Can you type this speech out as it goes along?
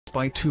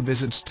by 2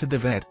 visits to the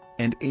vet,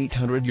 and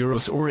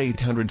 €800 or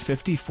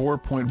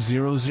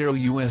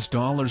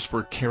 $854.00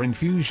 for care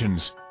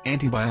infusions,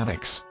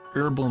 antibiotics,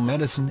 herbal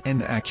medicine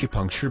and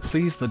acupuncture.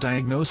 Please, the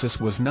diagnosis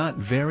was not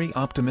very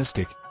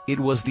optimistic. It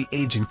was the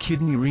age and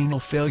kidney renal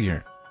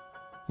failure.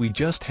 We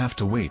just have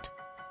to wait.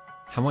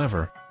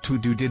 However,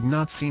 Tudu did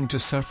not seem to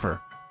suffer.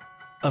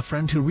 A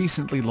friend who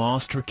recently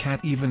lost her cat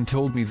even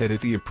told me that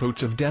at the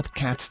approach of death,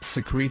 cats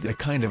secrete a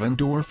kind of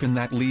endorphin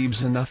that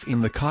leaves enough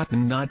in the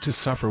cotton not to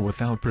suffer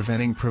without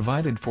preventing,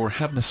 provided for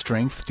have the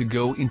strength to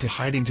go into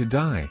hiding to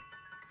die.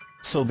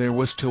 So there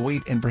was to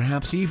wait and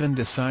perhaps even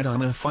decide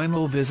on a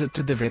final visit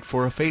to the vet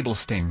for a fatal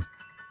sting.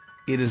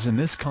 It is in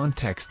this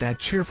context that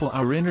cheerful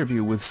our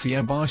interview with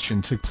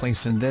Sebastian took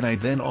place, and that I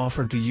then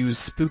offered to use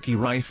spooky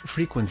rife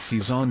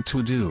frequencies on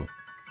Tudu.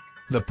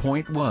 The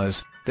point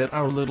was that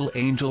our little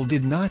angel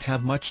did not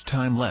have much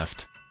time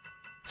left.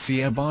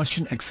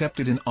 Sebastian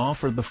accepted and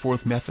offered the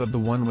fourth method, the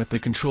one with the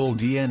control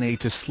DNA,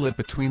 to slip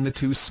between the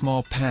two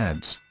small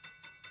pads.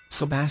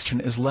 Sebastian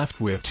is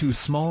left with 2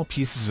 small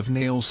pieces of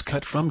nails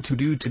cut from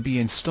Tudu to be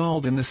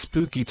installed in the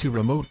spooky 2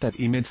 remote that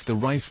emits the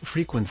rife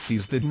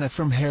frequencies. The DNA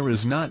from hair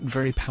is not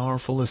very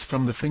powerful as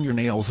from the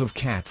fingernails of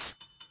cats,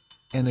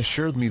 and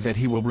assured me that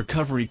he will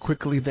recover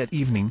quickly. That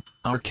evening,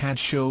 our cat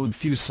showed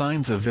few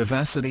signs of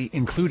vivacity,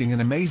 including an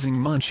amazing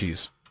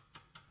munchies.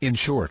 In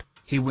short,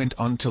 he went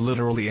on to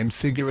literally and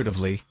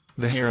figuratively,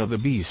 the hair of the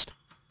beast.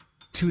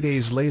 2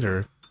 days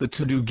later, the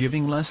Tudu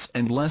giving less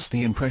and less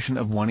the impression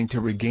of wanting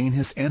to regain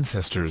his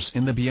ancestors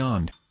in the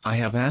beyond. I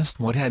have asked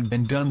what had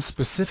been done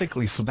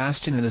specifically,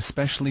 Sebastian, and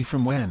especially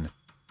from when.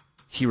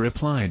 He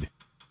replied,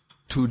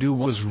 "Tudu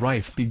was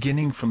rife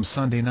beginning from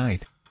Sunday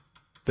night.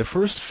 The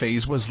first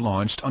phase was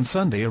launched on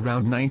Sunday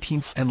around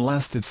 19th and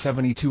lasted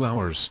 72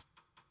 hours.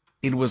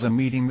 It was a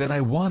meeting that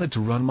I wanted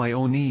to run my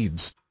own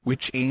needs,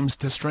 which aims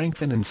to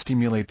strengthen and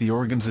stimulate the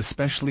organs,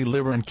 especially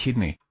liver and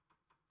kidney.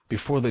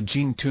 Before the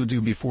gene Tudu,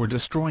 before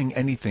destroying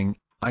anything,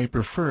 I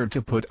preferred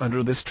to put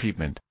under this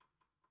treatment.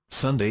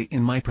 Sunday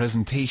in my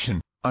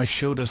presentation, I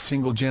showed a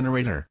single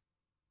generator.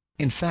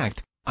 In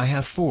fact, I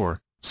have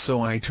 4,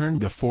 so I turned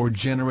the 4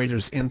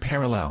 generators in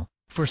parallel,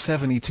 for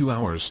 72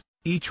 hours,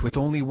 each with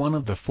only one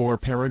of the 4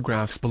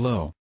 paragraphs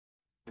below.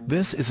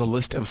 This is a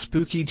list of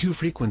spooky 2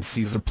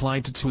 frequencies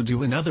applied to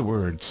Tudu. In other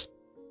words,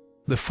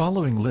 the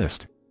following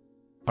list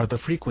are the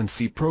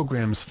frequency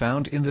programs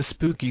found in the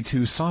Spooky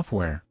 2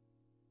 software.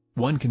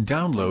 One can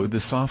download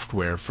the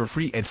software for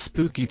free at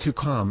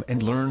spooky2.com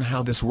and learn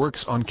how this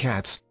works on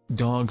cats,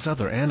 dogs,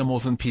 other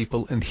animals and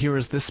people. And here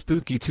is the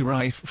Spooky 2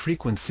 rife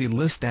frequency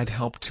list that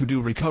help Tudu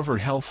recover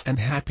health and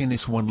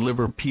happiness. 1.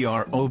 Liver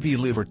PROV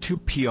liver. 2.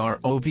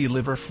 PROV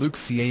liver fluke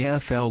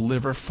CAFL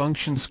liver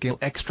function scale.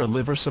 Extra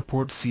liver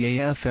support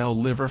CAFL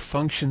liver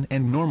function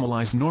and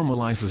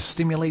normalizes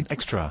stimulate.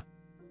 Extra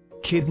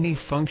kidney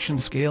function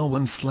scale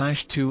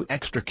 1/2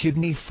 extra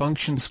kidney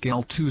function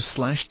scale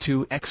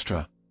 2/2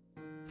 extra.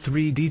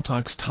 3.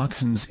 Detox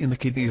toxins in the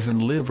kidneys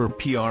and liver.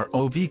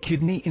 PROV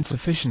kidney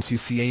insufficiency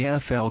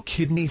CAFL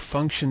kidney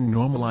function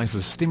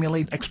normalizes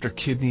stimulate. Extra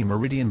kidney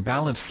meridian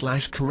balance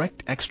 /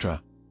 correct.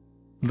 Extra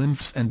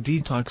lymphs and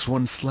detox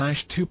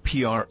 1/2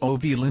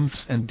 PROV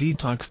lymphs and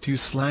detox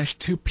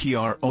 2/2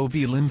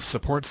 PROV lymph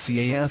support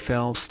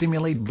CAFL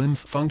stimulate lymph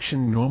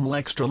function normal.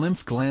 Extra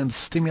lymph glands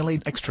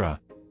stimulate.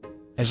 Extra.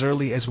 As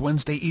early as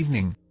Wednesday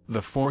evening,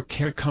 the 4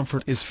 care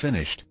comfort is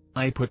finished.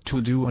 I put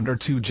Tudu under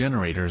 2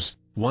 generators,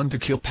 one to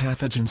kill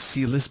pathogens,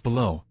 see list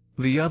below,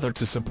 the other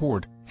to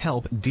support,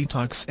 help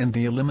detox and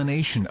the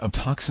elimination of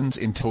toxins.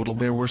 In total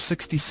there were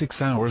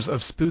 66 hours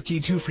of Spooky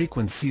 2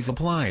 frequencies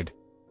applied.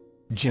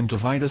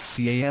 Gingivitis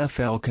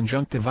CAFL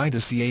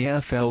conjunctivitis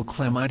CAFL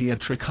chlamydia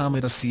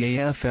trachomatis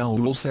CAFL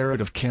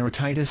ulcerative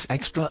keratitis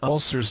extra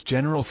ulcers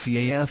general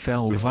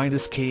CAFL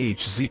uveitis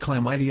KHZ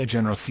chlamydia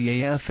general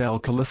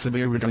CAFL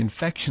calicivirida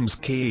infections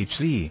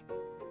KHZ.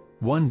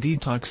 1.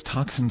 Detox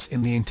toxins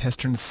in the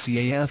intestines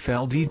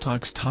CAFL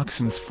detox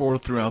toxins 4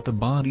 throughout the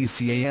body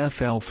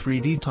CAFL 3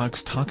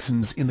 detox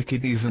toxins in the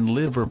kidneys and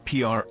liver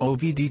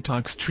PROV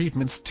detox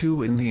treatments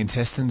 2 in the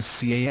intestines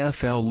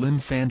CAFL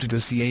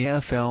lymphangitis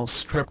CAFL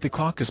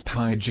streptococcus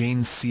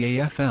pyogenes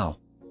CAFL.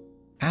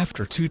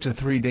 After 2 to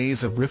 3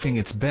 days of riffing,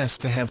 it's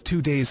best to have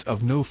 2 days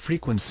of no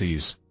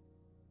frequencies,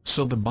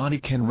 so the body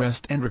can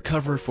rest and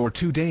recover for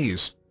 2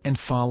 days, and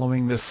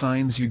following the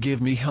signs you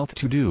give me health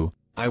to do,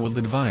 I will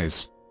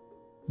advise.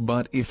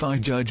 But if I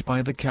judge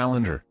by the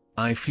calendar,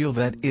 I feel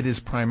that it is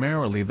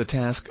primarily the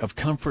task of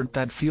comfort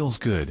that feels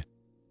good.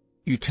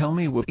 You tell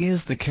me, what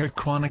is the care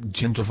chronic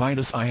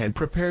gingivitis I had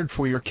prepared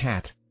for your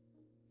cat?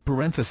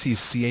 Parentheses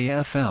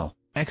CAFL,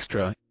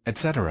 extra,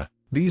 etc.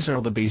 These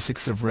are the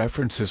basics of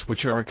references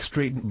which are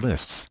extract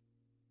lists.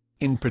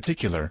 In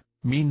particular,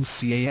 means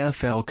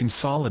CAFL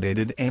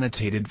consolidated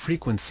annotated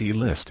frequency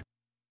list.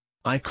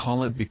 I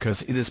call it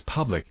because it is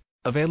public,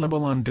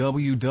 available on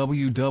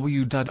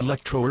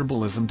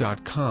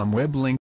www.electroherbalism.com web link.